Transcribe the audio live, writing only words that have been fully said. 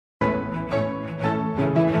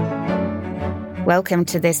Welcome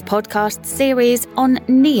to this podcast series on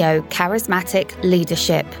Neo-Charismatic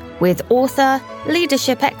Leadership with author,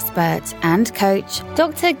 leadership expert and coach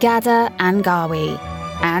Dr. Ghada Angawi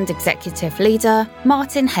and executive leader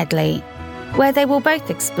Martin Headley, where they will both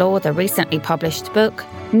explore the recently published book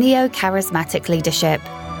Neo-Charismatic Leadership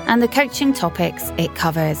and the coaching topics it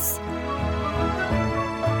covers.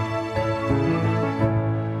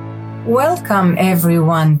 Welcome,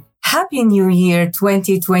 everyone. Happy New Year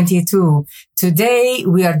 2022. Today,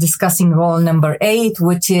 we are discussing role number 8,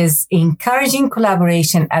 which is encouraging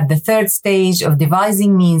collaboration at the third stage of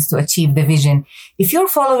devising means to achieve the vision. If you're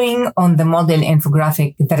following on the model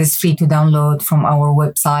infographic that is free to download from our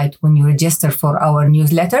website when you register for our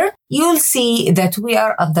newsletter, you'll see that we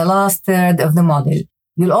are at the last third of the model.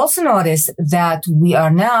 You'll also notice that we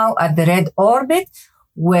are now at the red orbit,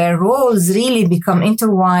 where roles really become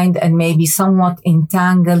intertwined and maybe somewhat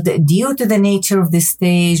entangled due to the nature of the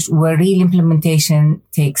stage where real implementation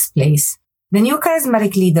takes place. The new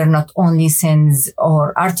charismatic leader not only sends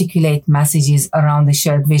or articulate messages around the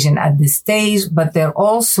shared vision at this stage, but they're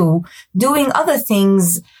also doing other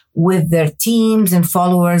things with their teams and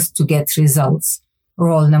followers to get results.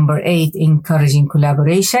 Role number 8, encouraging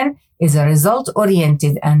collaboration, is a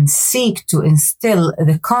result-oriented and seek to instill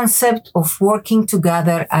the concept of working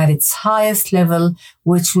together at its highest level,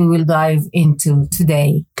 which we will dive into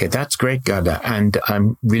today. Okay, that's great, Ghada. And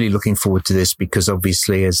I'm really looking forward to this because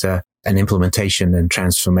obviously as an implementation and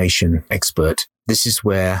transformation expert, this is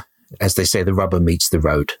where, as they say, the rubber meets the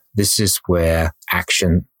road. This is where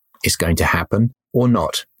action is going to happen or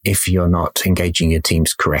not if you're not engaging your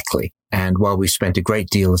teams correctly. And while we've spent a great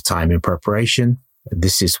deal of time in preparation,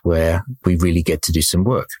 this is where we really get to do some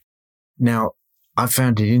work. Now, I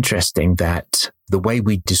found it interesting that the way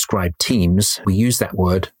we describe teams, we use that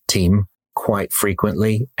word team quite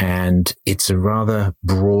frequently, and it's a rather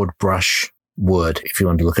broad brush word, if you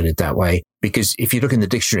want to look at it that way. Because if you look in the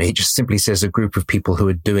dictionary, it just simply says a group of people who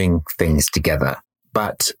are doing things together.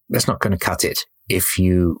 But that's not going to cut it if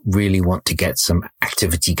you really want to get some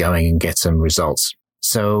activity going and get some results.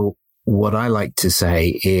 So what I like to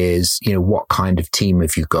say is, what kind of team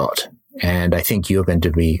have you got? And I think you're going to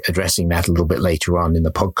be addressing that a little bit later on in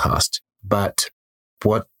the podcast. But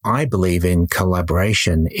what I believe in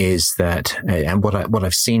collaboration is that, and what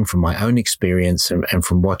I've seen from my own experience and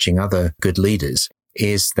from watching other good leaders,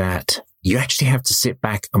 is that you actually have to sit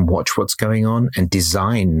back and watch what's going on and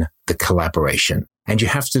design the collaboration. And you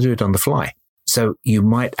have to do it on the fly. So you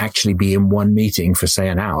might actually be in one meeting for, say,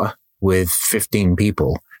 an hour with 15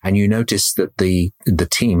 people. And you notice that the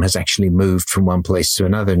team has actually moved from one place to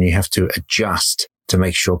another, and you have to adjust to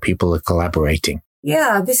make sure people are collaborating.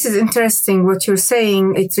 Yeah, this is interesting what you're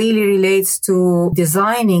saying. It really relates to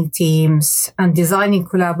designing teams and designing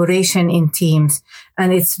collaboration in teams.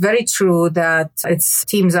 And it's very true that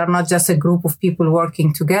teams are not just a group of people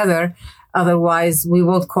working together. Otherwise, we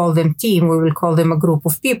won't call them team. We will call them a group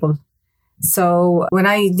of people. So when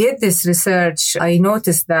I did this research, I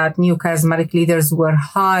noticed that new charismatic leaders were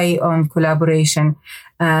high on collaboration.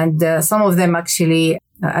 And some of them actually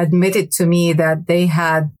admitted to me that they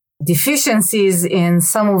had deficiencies in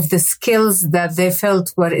some of the skills that they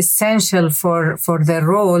felt were essential for their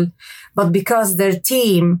role. But because their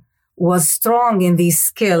team was strong in these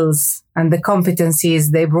skills and the competencies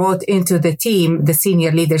they brought into the team, the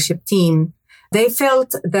senior leadership team, they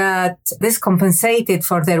felt that this compensated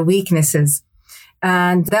for their weaknesses.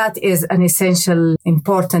 And that is an essential,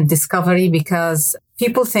 important discovery because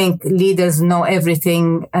people think leaders know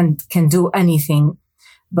everything and can do anything.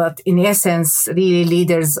 But in essence, really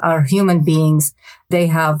leaders are human beings. They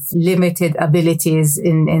have limited abilities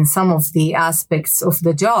in some of the aspects of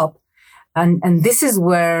the job. And this is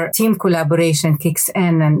where team collaboration kicks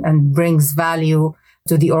in and brings value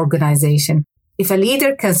to the organization. If a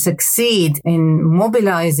leader can succeed in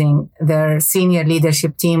mobilizing their senior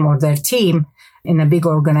leadership team or their team in a big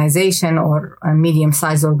organization or a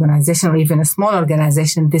medium-sized organization or even a small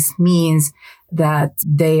organization, this means that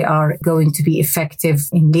they are going to be effective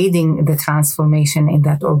in leading the transformation in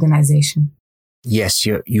that organization. Yes,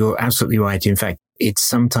 you're absolutely right. In fact, it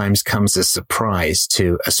sometimes comes as a surprise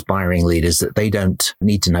to aspiring leaders that they don't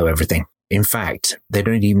need to know everything. In fact, they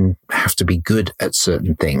don't even have to be good at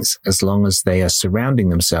certain things as long as they are surrounding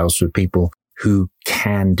themselves with people who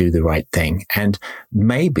can do the right thing. And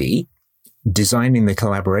maybe designing the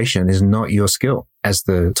collaboration is not your skill as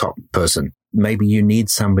the top person. Maybe you need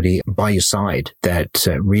somebody by your side that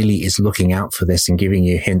really is looking out for this and giving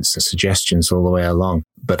you hints and suggestions all the way along.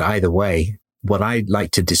 But either way, what I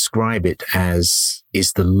like to describe it as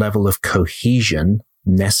is the level of cohesion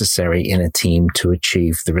necessary in a team to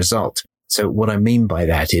achieve the result. So what I mean by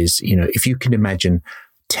that is, if you can imagine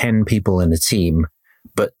 10 people in a team,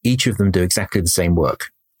 but each of them do exactly the same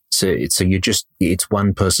work. So it's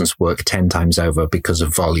one person's work 10 times over because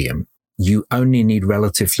of volume. You only need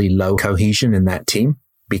relatively low cohesion in that team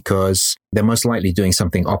because they're most likely doing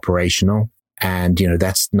something operational. And,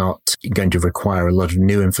 that's not going to require a lot of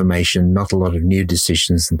new information, not a lot of new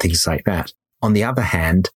decisions and things like that. On the other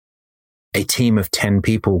hand, a team of 10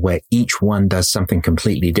 people where each one does something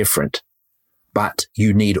completely different, but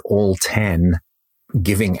you need all 10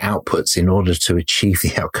 giving outputs in order to achieve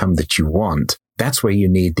the outcome that you want. That's where you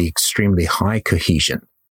need the extremely high cohesion.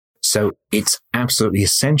 So it's absolutely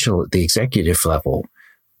essential at the executive level,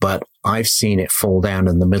 but I've seen it fall down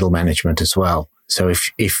in the middle management as well. So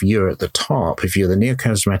if you're at the top, if you're the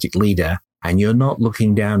neocharismatic leader and you're not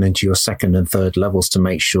looking down into your second and third levels to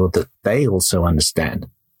make sure that they also understand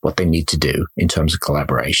what they need to do in terms of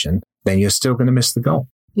collaboration, then you're still going to miss the goal.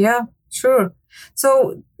 Yeah, sure.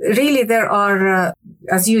 So really there are,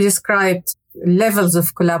 as you described, levels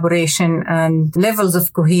of collaboration and levels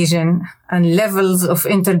of cohesion and levels of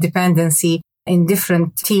interdependency in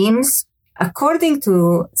different teams. According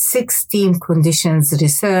to 6 team conditions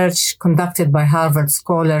research conducted by Harvard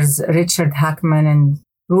scholars Richard Hackman and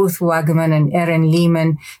Ruth Wagman and Erin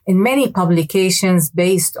Lehman in many publications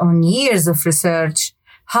based on years of research,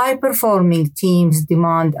 high-performing teams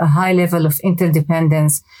demand a high level of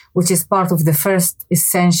interdependence, which is part of the first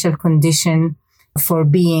essential condition for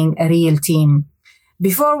being a real team.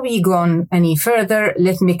 Before we go on any further,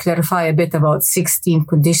 let me clarify a bit about 6 team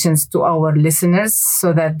conditions to our listeners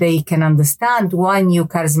so that they can understand why new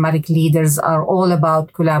charismatic leaders are all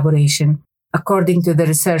about collaboration. According to the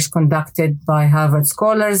research conducted by Harvard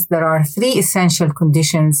scholars, there are 3 essential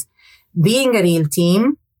conditions: being a real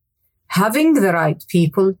team, having the right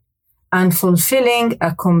people, and fulfilling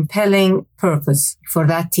a compelling purpose for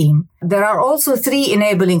that team. There are also 3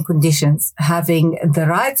 enabling conditions: having the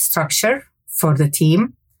right structure for the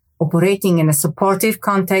team, operating in a supportive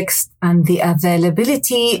context, and the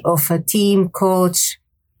availability of a team coach.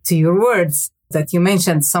 To your words that you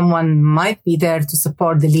mentioned, someone might be there to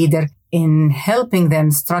support the leader in helping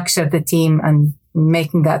them structure the team and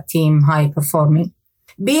making that team high performing.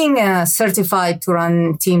 Being certified to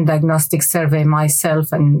run team diagnostic survey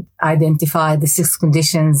myself and identify the 6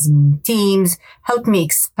 conditions in teams helped me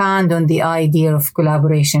expand on the idea of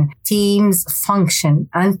collaboration. Teams function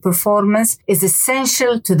and performance is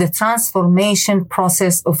essential to the transformation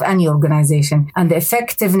process of any organization and the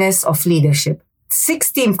effectiveness of leadership.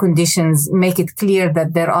 6 team conditions make it clear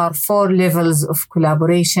that there are 4 levels of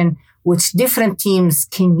collaboration which different teams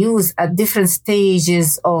can use at different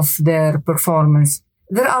stages of their performance.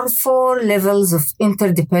 There are 4 levels of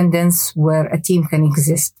interdependence where a team can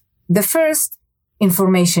exist. The first,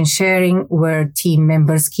 information sharing, where team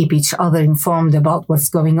members keep each other informed about what's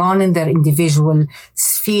going on in their individual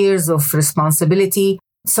spheres of responsibility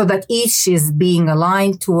so that each is being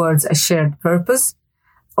aligned towards a shared purpose.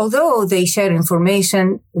 Although they share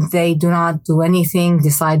information, they do not do anything,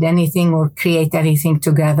 decide anything, or create anything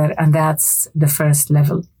together, and that's the first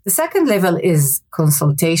level. The second level is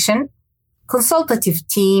consultation. Consultative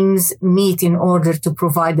teams meet in order to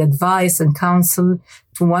provide advice and counsel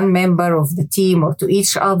to one member of the team or to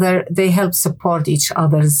each other. They help support each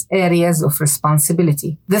other's areas of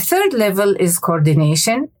responsibility. The third level is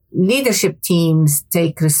coordination. Leadership teams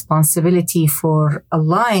take responsibility for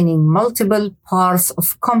aligning multiple parts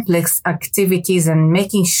of complex activities and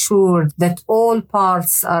making sure that all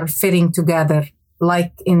parts are fitting together,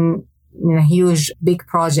 like in a huge, big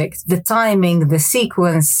project. The timing, the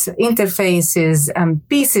sequence, interfaces, and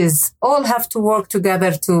pieces all have to work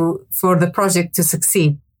together for the project to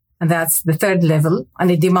succeed. And that's the third level,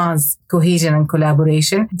 and it demands cohesion and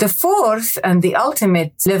collaboration. The fourth and the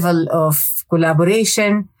ultimate level of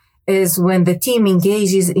collaboration is when the team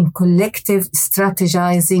engages in collective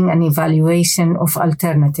strategizing and evaluation of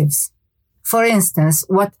alternatives. For instance,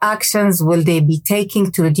 what actions will they be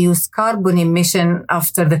taking to reduce carbon emission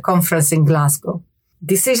after the conference in Glasgow?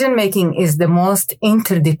 Decision-making is the most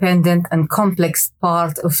interdependent and complex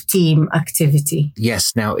part of team activity.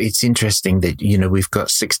 Yes. Now, it's interesting that, we've got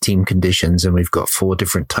 6 team conditions and we've got 4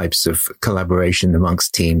 different types of collaboration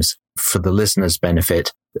amongst teams. For the listeners'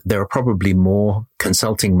 benefit, there are probably more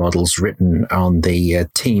consulting models written on the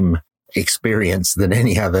team experience than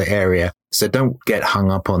any other area. So don't get hung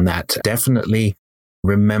up on that. Definitely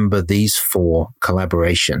remember these 4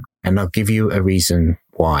 collaboration, and I'll give you a reason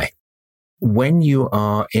why. When you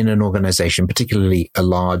are in an organization, particularly a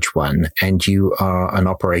large one, and you are an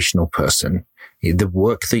operational person, the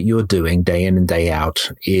work that you're doing day in and day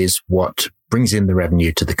out is what brings in the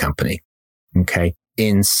revenue to the company. Okay.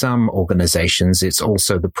 In some organizations, it's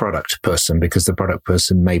also the product person, because the product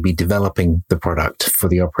person may be developing the product for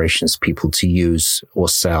the operations people to use or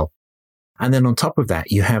sell. And then on top of that,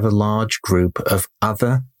 you have a large group of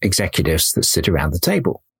other executives that sit around the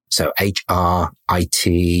table. So HR,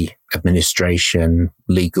 IT, administration,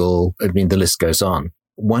 legal, I mean, the list goes on.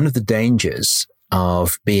 One of the dangers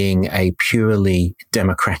of being a purely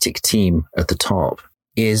democratic team at the top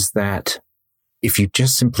is that if you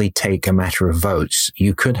just simply take a matter of votes,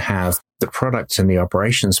 you could have the product and the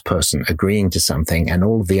operations person agreeing to something and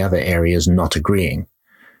all of the other areas not agreeing.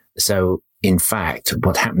 So in fact,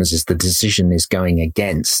 what happens is the decision is going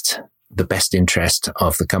against the best interest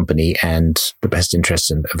of the company and the best interest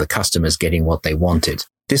of the customers getting what they wanted.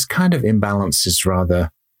 This kind of imbalance is rather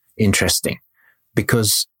interesting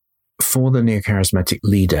because for the neocharismatic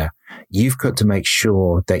leader, you've got to make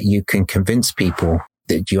sure that you can convince people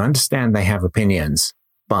that you understand they have opinions,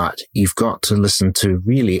 but you've got to listen to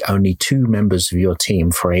really only 2 members of your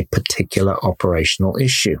team for a particular operational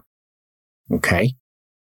issue. Okay.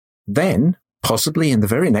 Then, possibly in the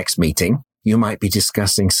very next meeting, you might be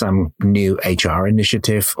discussing some new HR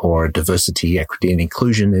initiative or a diversity, equity, and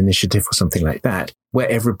inclusion initiative or something like that, where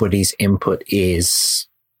everybody's input is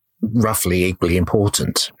roughly equally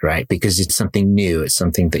important, right? Because it's something new. It's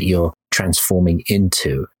something that you're transforming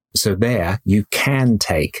into. So there you can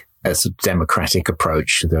take a democratic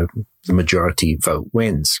approach. The majority vote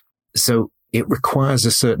wins. So it requires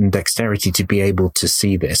a certain dexterity to be able to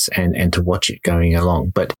see this and to watch it going along.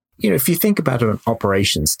 But, if you think about an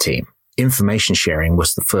operations team, information sharing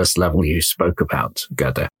was the first level you spoke about,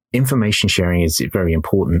 Gada. Information sharing is very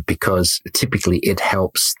important because typically it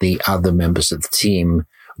helps the other members of the team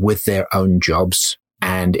with their own jobs.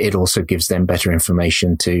 And it also gives them better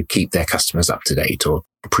information to keep their customers up to date or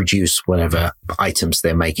produce whatever items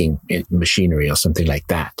they're making in machinery or something like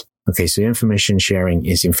that. Okay, so information sharing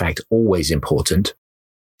is in fact always important.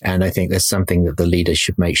 And I think that's something that the leader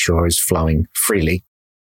should make sure is flowing freely.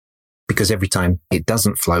 Because every time it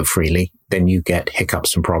doesn't flow freely, then you get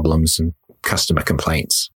hiccups and problems and customer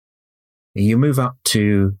complaints. You move up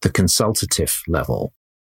to the consultative level.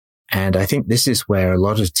 And I think this is where a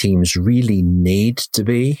lot of teams really need to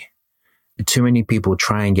be. Too many people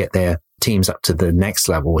try and get their teams up to the next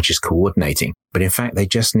level, which is coordinating. But in fact, they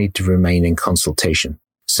just need to remain in consultation.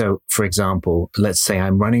 So, for example, let's say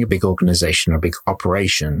I'm running a big organization or a big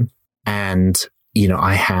operation and,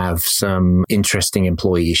 I have some interesting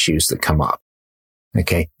employee issues that come up.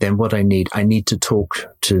 Okay. Then what I need to talk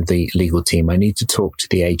to the legal team. I need to talk to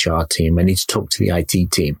the HR team. I need to talk to the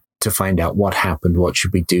IT team to find out what happened. What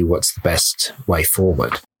should we do? What's the best way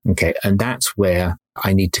forward? Okay. And that's where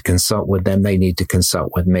I need to consult with them. They need to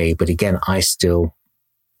consult with me. But again, I still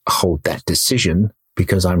hold that decision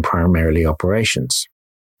because I'm primarily operations.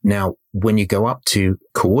 Now, when you go up to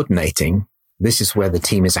coordinating, this is where the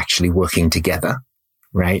team is actually working together,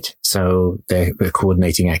 right? So they're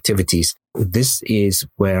coordinating activities. This is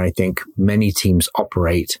where I think many teams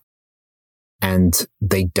operate and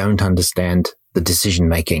they don't understand the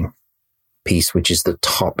decision-making piece, which is the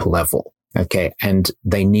top level. Okay. And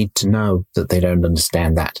they need to know that they don't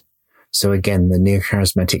understand that. So again, the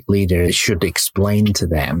neocharismatic leader should explain to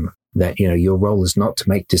them that, your role is not to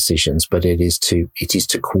make decisions, but it is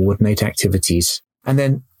to coordinate activities and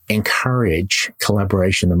then encourage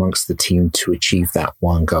collaboration amongst the team to achieve that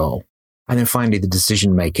one goal. And then finally, the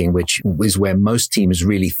decision making, which is where most teams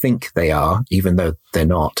really think they are, even though they're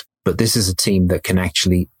not. But this is a team that can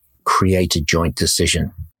actually create a joint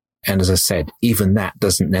decision. And as I said, even that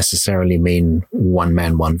doesn't necessarily mean one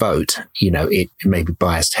man, one vote. It may be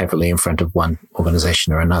biased heavily in front of one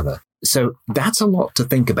organization or another. So that's a lot to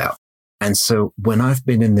think about. And so when I've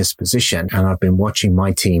been in this position and I've been watching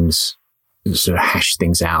my teams sort of hash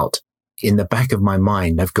things out, in the back of my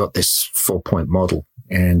mind, I've got this 4-point model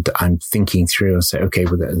and I'm thinking through and say, okay,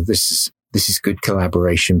 well, this is good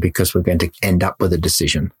collaboration because we're going to end up with a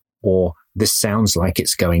decision. Or this sounds like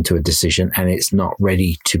it's going to a decision and it's not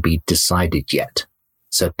ready to be decided yet.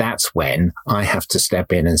 So that's when I have to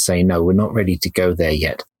step in and say, no, we're not ready to go there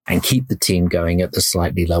yet, and keep the team going at the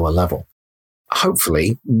slightly lower level.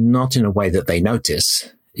 Hopefully not in a way that they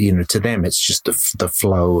notice. To them, it's just the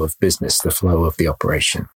flow of business, the flow of the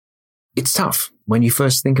operation. It's tough when you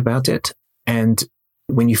first think about it. And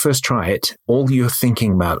when you first try it, all you're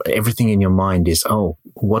thinking about, everything in your mind is, oh,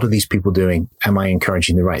 what are these people doing? Am I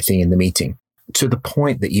encouraging the right thing in the meeting? To the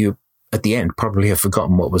point that you, at the end, probably have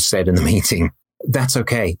forgotten what was said in the meeting. That's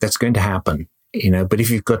okay. That's going to happen. But if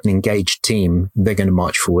you've got an engaged team, they're going to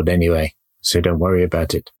march forward anyway. So don't worry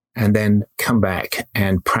about it. And then come back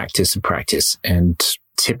and practice and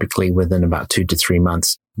typically within about 2 to 3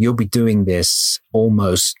 months, you'll be doing this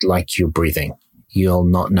almost like you're breathing. You'll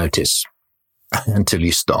not notice until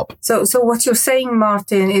you stop. So what you're saying,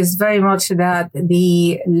 Martin, is very much that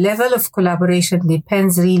the level of collaboration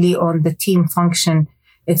depends really on the team function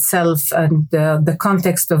itself and the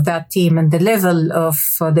context of that team and the level of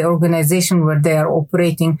the organization where they are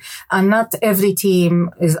operating. And not every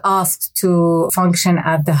team is asked to function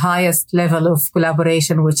at the highest level of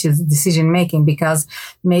collaboration, which is decision making, because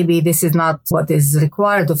maybe this is not what is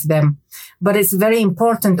required of them. But it's very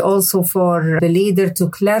important also for the leader to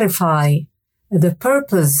clarify the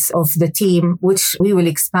purpose of the team, which we will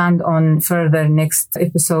expand on further next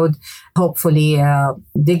episode, hopefully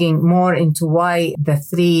digging more into why the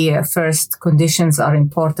 3 first conditions are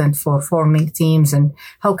important for forming teams and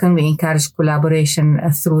how can we encourage collaboration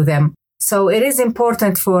through them. So it is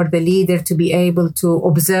important for the leader to be able to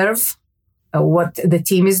observe what the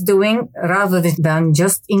team is doing rather than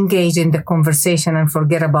just engage in the conversation and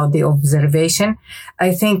forget about the observation.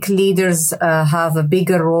 I think leaders have a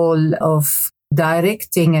bigger role of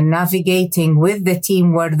directing and navigating with the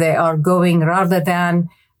team where they are going rather than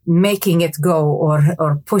making it go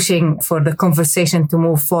or pushing for the conversation to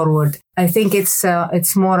move forward. I think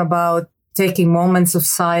it's more about taking moments of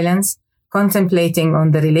silence, contemplating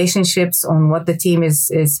on the relationships, on what the team is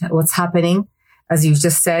what's happening, as you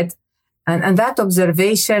just said. And that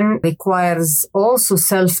observation requires also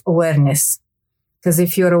self-awareness. Because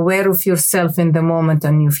if you're aware of yourself in the moment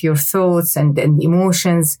and of your thoughts and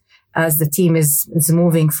emotions, as the team is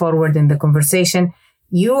moving forward in the conversation,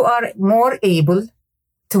 you are more able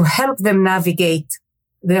to help them navigate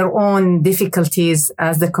their own difficulties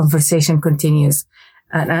as the conversation continues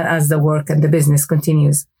and as the work and the business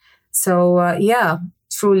continues. So,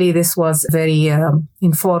 truly this was a very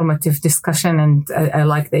informative discussion, and I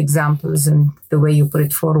like the examples and the way you put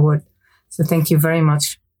it forward. So thank you very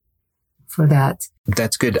much for that.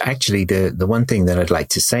 That's good. Actually, the one thing that I'd like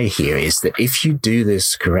to say here is that if you do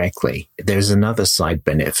this correctly, there's another side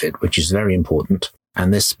benefit, which is very important.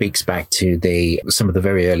 And this speaks back to some of the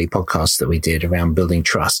very early podcasts that we did around building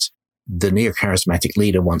trust. The neo-charismatic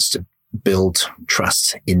leader wants to build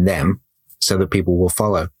trust in them so that people will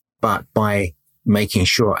follow. But by making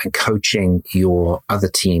sure and coaching your other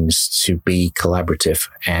teams to be collaborative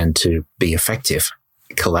and to be effective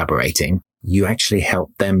collaborating, you actually help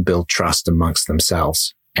them build trust amongst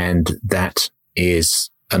themselves. And that is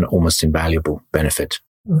an almost invaluable benefit.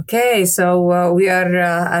 Okay, so we are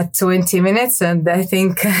at 20 minutes, and I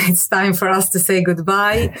think it's time for us to say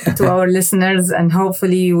goodbye to our listeners, and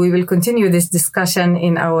hopefully we will continue this discussion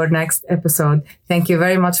in our next episode. Thank you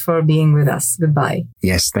very much for being with us. Goodbye.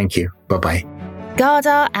 Yes, thank you. Bye-bye.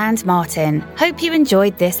 Ghada and Martin, hope you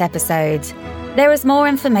enjoyed this episode. There is more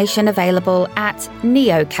information available at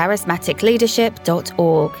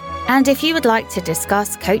neocharismaticleadership.org. And if you would like to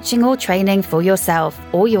discuss coaching or training for yourself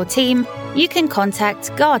or your team, you can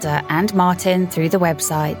contact Ghada and Martin through the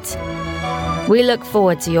website. We look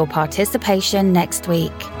forward to your participation next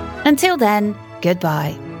week. Until then,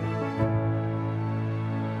 goodbye.